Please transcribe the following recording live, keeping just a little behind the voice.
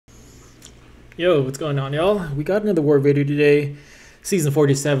Yo, what's going on, y'all? We got another war video today, season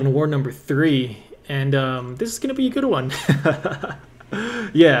 47, war number 3, and this is gonna be a good one.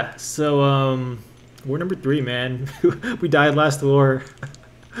 Yeah, so war number 3, man. We died last war.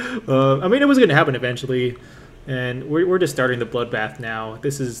 I mean, it was gonna happen eventually, and we're just starting the bloodbath now.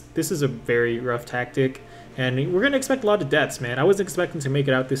 This is a very rough tactic, and we're gonna expect a lot of deaths, man. I wasn't expecting to make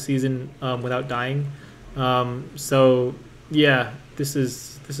it out this season without dying. So yeah, this is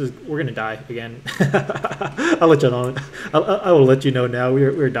we're gonna die again. I'll let you know. I will let you know now.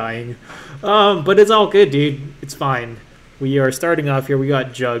 We're dying, but it's all good, dude. It's fine. We are starting off here. We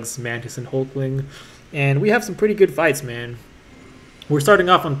got Jugs, Mantis, and Hulkling, and we have some pretty good fights, man. We're starting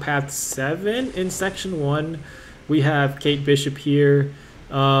off on path 7 in section 1. We have Kate Bishop here.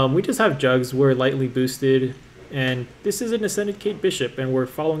 We just have Jugs. We're lightly boosted, and this is an ascended Kate Bishop, and we're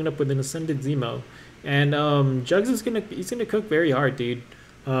following it up with an ascended Zemo. And Jugs is he's gonna cook very hard, dude.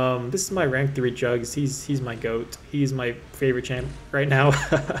 This is my rank 3 Jugs. He's my goat. He's my favorite champ right now.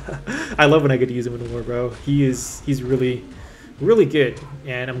 I love when I get to use him in war, bro. He's really good,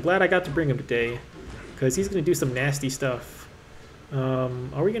 and I'm glad I got to bring him today because he's gonna do some nasty stuff.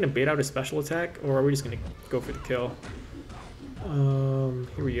 Are we gonna bait out a special attack, or are we just gonna go for the kill?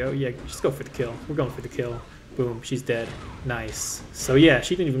 Here we go. Yeah, just go for the kill. We're going for the kill. Boom, she's dead. Nice. So yeah,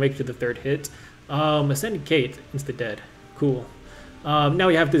 she didn't even make it to the 3rd hit. Ascended Kate insta dead. Cool. Now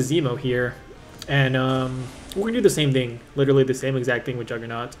we have the Zemo here, and we're gonna do the same thing, literally the same exact thing with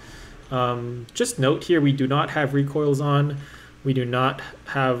Juggernaut. Just note here, we do not have recoils on. We do not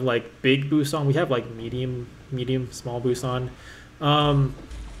have like big boosts on. We have like medium, small boosts on.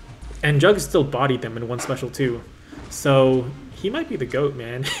 And Jugs still bodied them in one special too, so he might be the GOAT,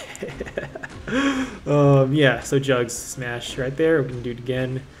 man. Yeah, so Jugs smash right there. We can do it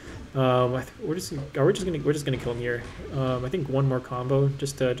again. We're just gonna kill him here. I think one more combo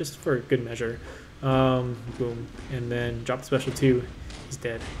just for good measure. Boom, and then drop the special 2. He's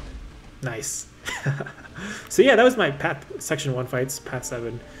dead. Nice. So yeah, that was my section 1 fights, path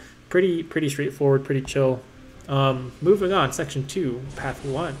 7. Pretty straightforward, pretty chill. Moving on, section 2, path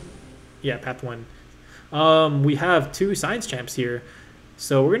 1. Yeah, path 1. We have 2 science champs here,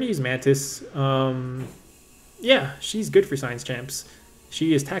 so we're gonna use Mantis. Yeah, she's good for science champs.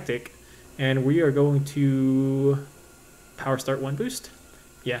 She is tactic, and we are going to power start 1 boost.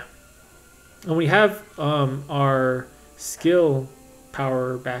 Yeah, and we have our skill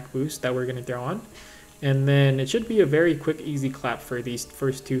power back boost that we're going to throw on, and then it should be a very quick, easy clap for these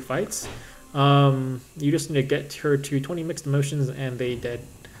first 2 fights. You just need to get her to 20 mixed emotions, and they dead.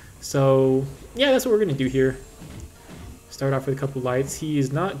 So yeah, that's what we're going to do here. Start off with a couple lights. He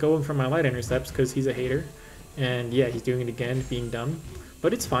is not going for my light intercepts because he's a hater. And yeah, he's doing it again, being dumb.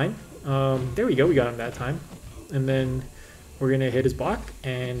 But it's fine. There we go, we got him that time. And then we're going to hit his block,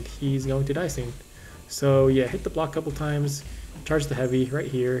 and he's going to die soon. So yeah, hit the block a couple times, charge the heavy right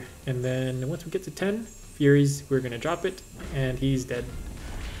here, and then once we get to 10 Furies, we're going to drop it, and he's dead.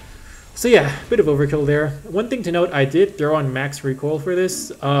 So yeah, bit of overkill there. One thing to note, I did throw on max recoil for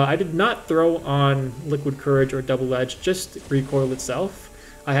this. I did not throw on Liquid Courage or Double Edge, just recoil itself.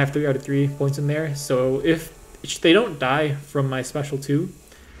 I have 3 out of 3 points in there, so if they don't die from my special 2,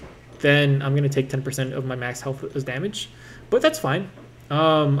 then I'm going to take 10% of my max health as damage. But that's fine.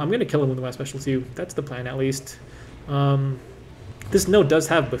 I'm going to kill him with my special 2. That's the plan, at least. This node does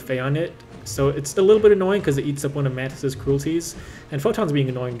have Buffet on it, so it's a little bit annoying because it eats up one of Mantis's cruelties. And Photon's being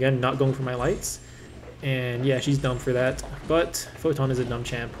annoying again, not going for my lights. And yeah, she's dumb for that. But Photon is a dumb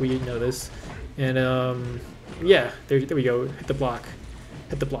champ. We know this. And yeah, there we go. Hit the block.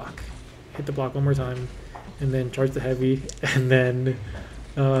 Hit the block. Hit the block one more time. And then charge the heavy, and then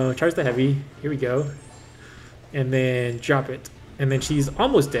charge the heavy. Here we go. And then drop it. And then she's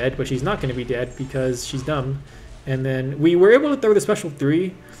almost dead, but she's not going to be dead because she's dumb. And then we were able to throw the special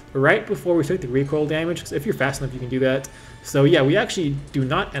 3 right before we took the recoil damage, because if you're fast enough, you can do that. So yeah, we actually do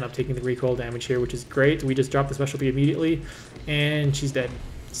not end up taking the recoil damage here, which is great. We just dropped the special 3 immediately, and she's dead.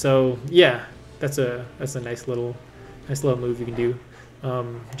 So yeah, that's a nice little move you can do.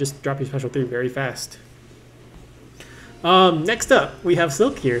 Just drop your special 3 very fast. Next up, we have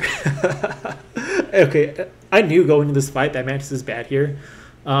Silk here. Okay, I knew going into this fight that Mantis is bad here.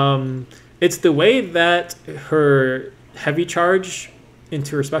 It's the way that her heavy charge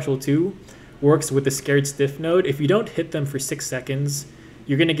into her special 2 works with the Scared Stiff node. If you don't hit them for 6 seconds,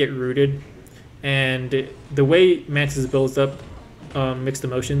 you're going to get rooted. And the way Mantis builds up mixed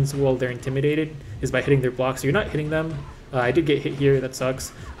emotions while they're intimidated is by hitting their blocks. So you're not hitting them. I did get hit here, that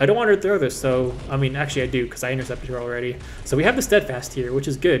sucks. I don't want her to throw this, so, I mean, actually I do, because I intercepted her already. So we have the Steadfast here, which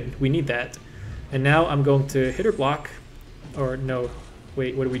is good. We need that. And now I'm going to hit her block, or no,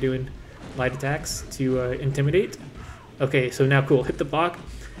 wait, what are we doing? light attacks to intimidate. Okay, so now cool, hit the block.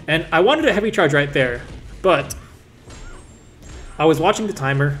 And I wanted a heavy charge right there, but I was watching the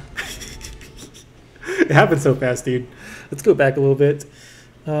timer. It happened so fast, dude. Let's go back a little bit.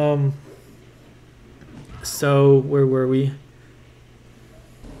 So where were we?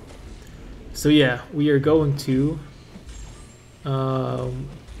 So yeah, we are going to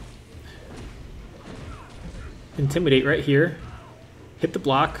intimidate right here. Hit the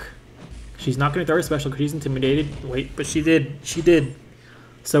block. She's not going to throw her special because she's intimidated. Wait, but she did. She did.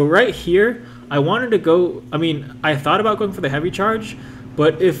 So right here, I wanted to go... I mean, I thought about going for the heavy charge,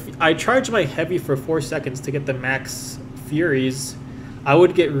 but if I charge my heavy for 4 seconds to get the max Furies, I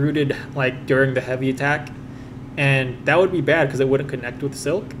would get rooted like during the heavy attack, and that would be bad because it wouldn't connect with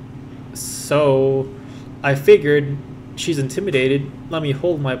Silk. So I figured she's intimidated. Let me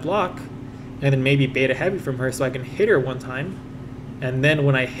hold my block, and then maybe bait a heavy from her so I can hit her one time, and then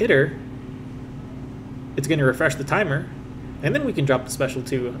when I hit her, it's going to refresh the timer, and then we can drop the special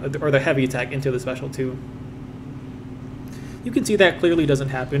 2, or the heavy attack into the special 2. You can see that clearly doesn't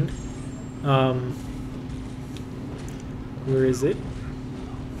happen. Where is it?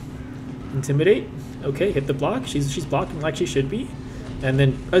 Intimidate. Okay, hit the block. She's blocking like she should be. And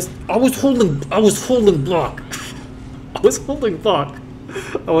then I was holding block. I was holding block.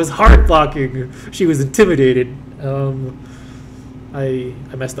 I was hard blocking. She was intimidated. I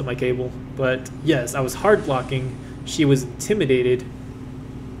messed up my cable, but yes, I was hard blocking. She was intimidated.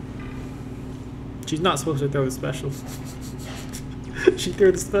 She's not supposed to throw the special. She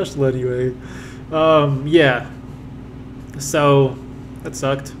threw the special anyway. Yeah. So that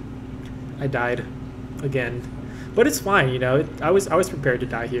sucked. I died again, but it's fine. You know, I was prepared to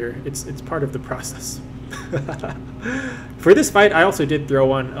die here. It's part of the process. For this fight, I also did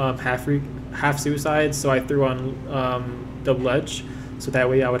throw on half suicides, so I threw on double edge, so that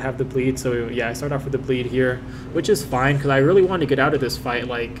way I would have the bleed. So yeah, I start off with the bleed here, which is fine because I really want to get out of this fight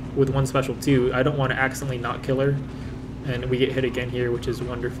like with one special 2. I don't want to accidentally not kill her, and we get hit again here, which is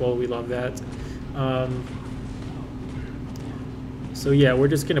wonderful. We love that. So yeah, we're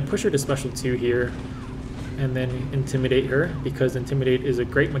just gonna push her to special 2 here, and then intimidate her because intimidate is a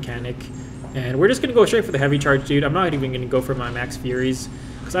great mechanic. And we're just gonna go straight for the heavy charge, dude. I'm not even gonna go for my max Furies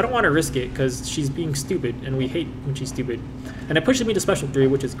because I don't want to risk it because she's being stupid, and we hate when she's stupid. And it pushes me to special 3,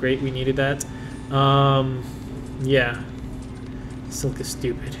 which is great. We needed that. Yeah, Silk is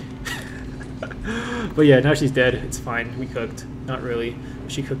stupid. But yeah, now she's dead. It's fine. We cooked. Not really.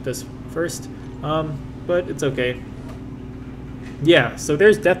 She cooked us first. But it's okay. Yeah, so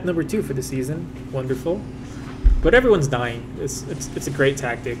there's death number 2 for the season. Wonderful. But everyone's dying. It's a great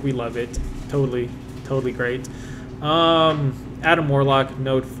tactic. We love it. Totally great. Adam Warlock,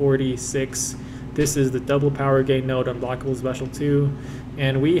 node 46. This is the double power gain node, unblockable special 2.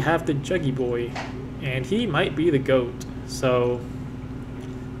 And we have the Juggy Boy. And he might be the GOAT. So,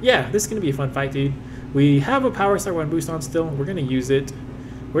 yeah, this is going to be a fun fight, dude. We have a Power Star 1 boost on still. We're going to use it.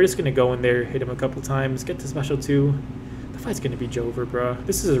 We're just going to go in there, hit him a couple times, get to special 2. The fight's going to be Jover, bro.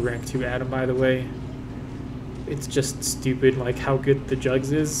 This is a rank 2 Adam, by the way. It's just stupid, like, how good the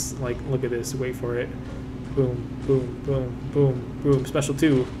Jugs is. Like, look at this. Wait for it. Boom, boom, boom, boom, boom. Special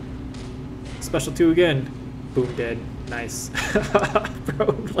 2. Special 2 again. Boom, dead. Nice. Bro,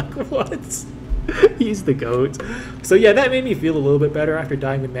 like, what? He's the GOAT. So, yeah, that made me feel a little bit better after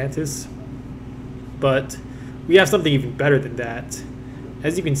dying with Mantis. But we have something even better than that.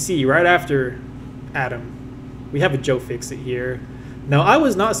 As you can see, right after Adam, we have a Joe Fix-It here. Now, I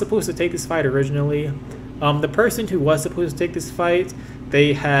was not supposed to take this fight originally. The person who was supposed to take this fight,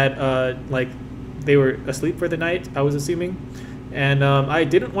 they had, they were asleep for the night, I was assuming. And I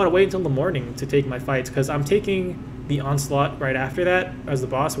didn't want to wait until the morning to take my fights, because I'm taking the Onslaught right after that as the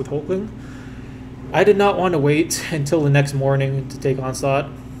boss with Hulkling. I did not want to wait until the next morning to take Onslaught.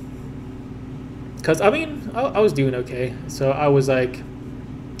 Because, I mean, I was doing okay. So I was like,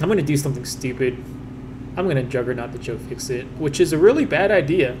 I'm going to do something stupid. I'm going to Juggernaut the Joe Fix-It, which is a really bad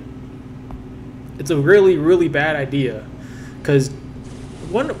idea. It's a really, really bad idea. Because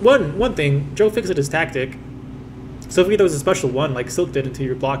one thing, Joe Fix-It is tactic. So if he throws a special 1, like Silk did until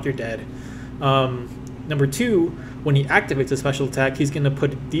you're blocked, you're dead. Number 2, when he activates a special attack, he's going to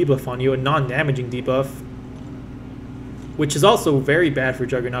put a debuff on you, a non-damaging debuff. Which is also very bad for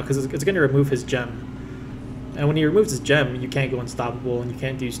Juggernaut, because it's going to remove his gem. And when he removes his gem, you can't go unstoppable, and you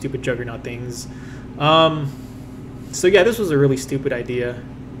can't do stupid Juggernaut things. So yeah, this was a really stupid idea.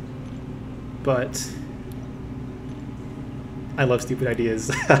 But I love stupid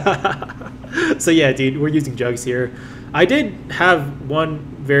ideas. So yeah, dude, we're using Jugs here. I did have one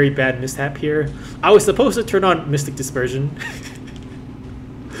very bad mishap here. I was supposed to turn on Mystic Dispersion.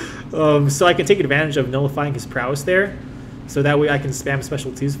 So I can take advantage of nullifying his prowess there, so that way I can spam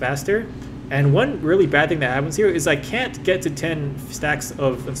special 2s faster. And one really bad thing that happens here is I can't get to 10 stacks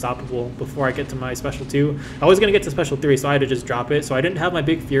of Unstoppable before I get to my special 2. I was going to get to special 3, so I had to just drop it. So I didn't have my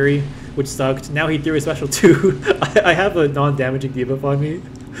big Fury, which sucked. Now he threw a special 2. I have a non-damaging debuff on me.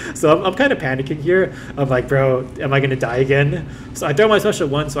 So I'm kind of panicking here. I'm like, bro, am I going to die again? So I throw my special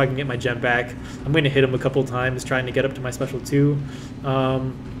 1 so I can get my gem back. I'm going to hit him a couple times trying to get up to my special 2.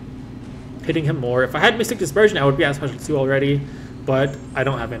 Hitting him more. If I had Mystic Dispersion, I would be at special 2 already. But I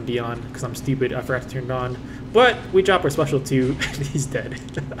don't have MD on because I'm stupid. I forgot to turn it on. But we drop our special 2 and he's dead.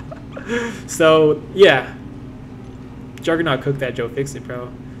 So, yeah. Juggernaut cooked that Joe Fixit,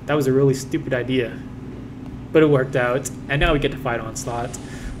 bro. That was a really stupid idea. But it worked out. And now we get to fight Onslaught.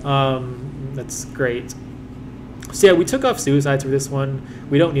 That's great. So yeah, we took off Suicides for this one.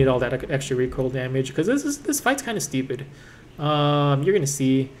 We don't need all that extra recoil damage because this fight's kind of stupid. You're going to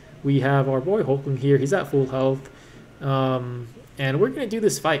see we have our boy Hulkling here. He's at full health. And we're going to do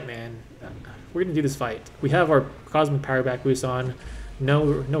this fight, man. We're going to do this fight. We have our Cosmic Power Back boost on. No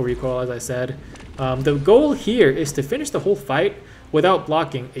recoil, as I said. The goal here is to finish the whole fight without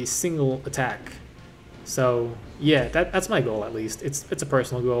blocking a single attack. So, yeah, that's my goal, at least. It's a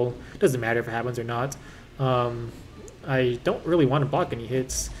personal goal. It doesn't matter if it happens or not. I don't really want to block any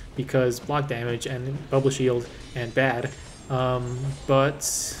hits because block damage and bubble shield and bad. But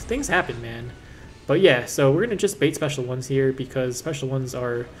things happen, man. But yeah, so we're going to just bait special 1s here because special 1s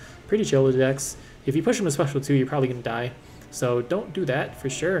are pretty chill to decks. If you push them to special 2, you're probably going to die. So don't do that for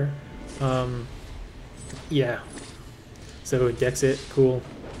sure. Yeah. So dex it, cool,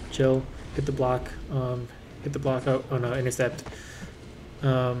 chill, hit the block, oh no, intercept.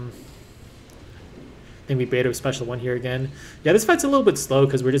 Then we bait a special 1 here again. Yeah, this fight's a little bit slow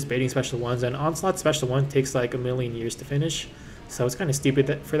because we're just baiting special 1s, and Onslaught special 1 takes like a million years to finish. So it's kind of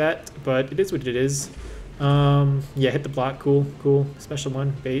stupid for that, but it is what it is. Yeah, hit the block, cool. Special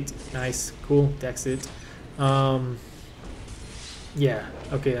 1, bait, nice, cool, dex it. Yeah,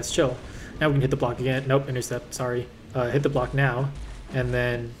 okay, that's chill. Now we can hit the block again. Nope, intercept, sorry. Hit the block now, and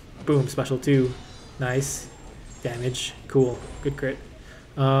then boom, special 2, nice, damage, cool, good crit.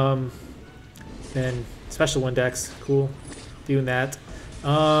 Then special 1 dex, cool, doing that.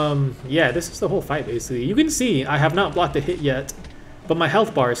 Yeah, this is the whole fight basically. You can see I have not blocked a hit yet, but my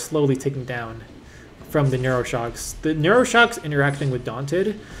health bar is slowly ticking down from the Neuroshocks. The Neuroshocks interacting with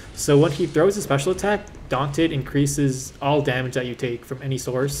Daunted, so when he throws a special attack, Daunted increases all damage that you take from any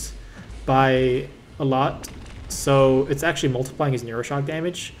source by a lot. So it's actually multiplying his Neuroshock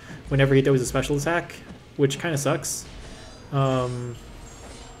damage whenever he throws a special attack, which kind of sucks.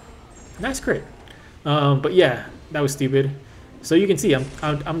 Nice crit. But yeah, that was stupid. So you can see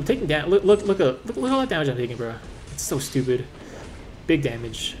I'm taking down. Look how much damage I'm taking, bro. It's so stupid. Big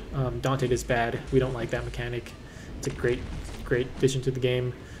damage. Daunted is bad. We don't like that mechanic. It's a great addition to the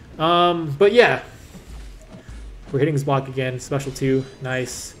game. But yeah, we're hitting his block again. Special 2,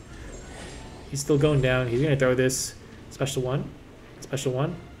 nice. He's still going down. He's gonna throw this. Special 1, special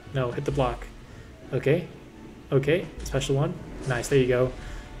 1. No, hit the block. Okay, special 1. Nice. There you go.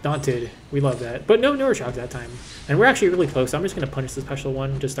 Daunted. We love that. But no Neuroshock that time. And we're actually really close. So I'm just going to punish the special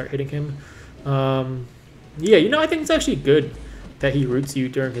 1, just start hitting him. Yeah, you know, I think it's actually good that he roots you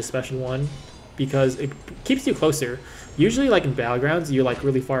during his special 1 because it keeps you closer. Usually, like in Battlegrounds, you're like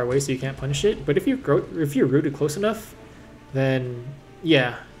really far away so you can't punish it. But if you're rooted close enough, then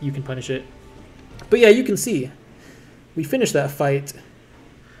yeah, you can punish it. But yeah, you can see we finished that fight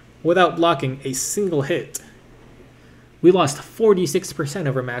without blocking a single hit. We lost 46%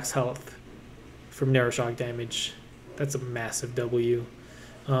 of our max health from Neuroshock damage. That's a massive W.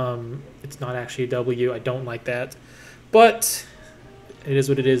 It's not actually a W. I don't like that. But it is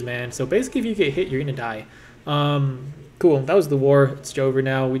what it is, man. So basically, if you get hit, you're going to die. Cool. That was the war. It's over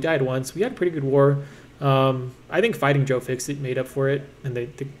now. We died once. We had a pretty good war. I think fighting Joe Fixit made up for it. And the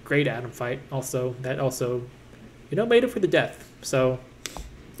great Adam fight also. That also, you know, made up for the death. So,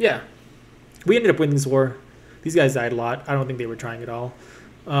 yeah. We ended up winning this war. These guys died a lot. I don't think they were trying at all.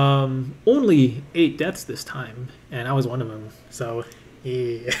 Only 8 deaths this time, and I was one of them. So,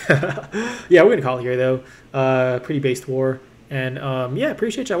 yeah. Yeah, we're going to call it here, though. Pretty based war. And, yeah,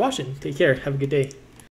 appreciate y'all watching. Take care. Have a good day.